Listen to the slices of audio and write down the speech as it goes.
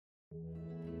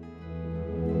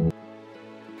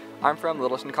I'm from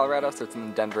Littleton, Colorado, so it's in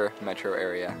the Denver metro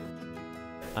area.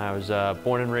 I was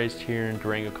born and raised here in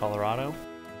Durango, Colorado.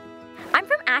 I'm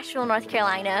from Asheville, North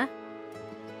Carolina.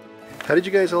 How did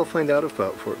you guys all find out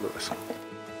about Fort Lewis?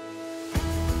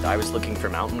 I was looking for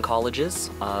mountain colleges.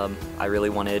 I really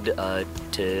wanted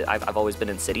I've always been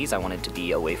in cities. I wanted to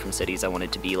be away from cities. I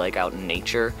wanted to be like out in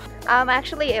nature.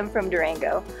 Actually, I'm from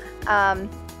Durango.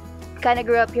 Kind of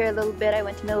grew up here a little bit. I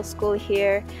went to middle school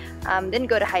here. Didn't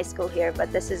go to high school here,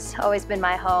 but this has always been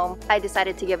my home. I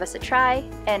decided to give us a try,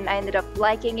 and I ended up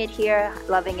liking it here,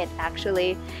 loving it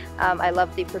actually. I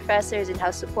love the professors and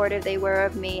how supportive they were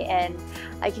of me, and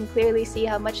I can clearly see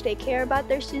how much they care about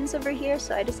their students over here,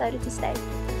 so I decided to stay.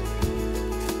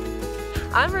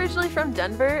 I'm originally from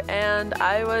Denver, and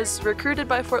I was recruited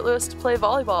by Fort Lewis to play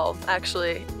volleyball,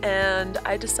 actually, and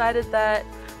I decided that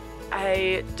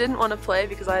I didn't want to play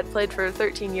because I had played for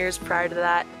 13 years prior to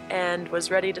that and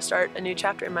was ready to start a new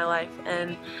chapter in my life.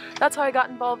 And that's how I got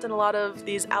involved in a lot of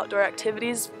these outdoor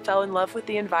activities, fell in love with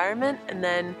the environment, and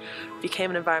then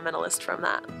became an environmentalist from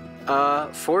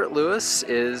that. Fort Lewis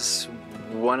is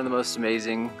one of the most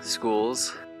amazing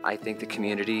schools. I think the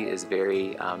community is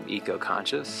very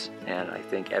eco-conscious, and I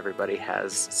think everybody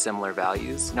has similar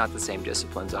values. Not the same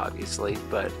disciplines, obviously,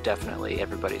 but definitely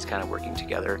everybody's kind of working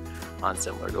together on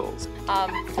similar goals.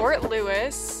 Fort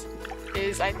Lewis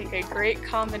is, I think, a great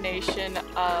combination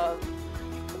of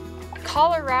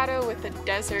Colorado with a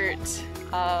desert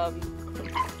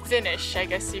finish, I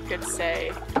guess you could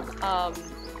say.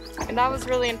 And that was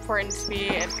really important to me,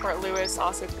 and Fort Lewis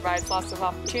also provides lots of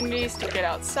opportunities to get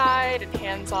outside and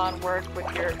hands-on work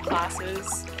with your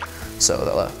classes.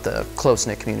 So the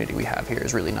close-knit community we have here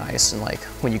is really nice, and like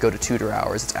when you go to tutor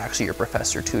hours, it's actually your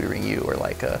professor tutoring you or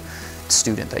like a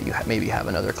student that you maybe have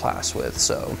another class with,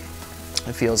 so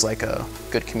it feels like a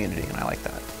good community, and I like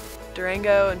that.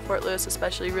 Durango and Fort Lewis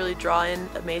especially really draw in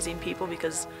amazing people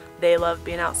because they love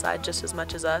being outside just as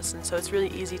much as us, and so it's really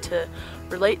easy to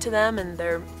relate to them, and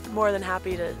they're more than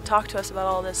happy to talk to us about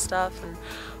all this stuff, and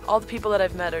all the people that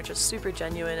I've met are just super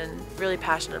genuine and really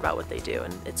passionate about what they do,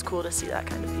 and it's cool to see that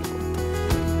kind of people.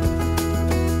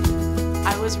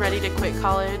 I was ready to quit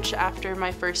college after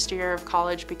my first year of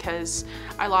college because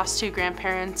I lost 2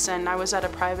 grandparents and I was at a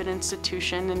private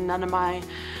institution and none of my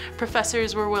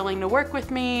professors were willing to work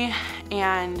with me,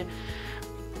 and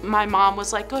my mom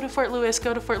was like, go to Fort Lewis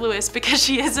because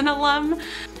she is an alum.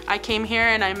 I came here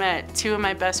and I met 2 of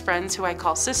my best friends who I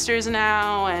call sisters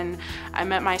now, and I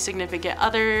met my significant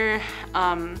other,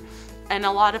 and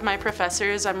a lot of my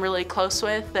professors I'm really close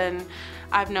with, and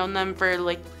I've known them for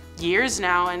like years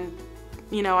now, and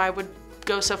you know, I would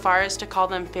go so far as to call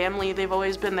them family. They've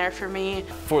always been there for me.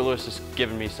 Fort Lewis has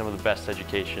given me some of the best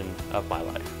education of my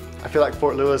life. I feel like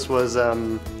Fort Lewis was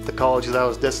the college that I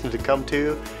was destined to come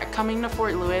to. Coming to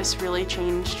Fort Lewis really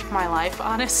changed my life,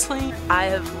 honestly. I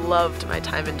have loved my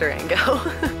time in Durango.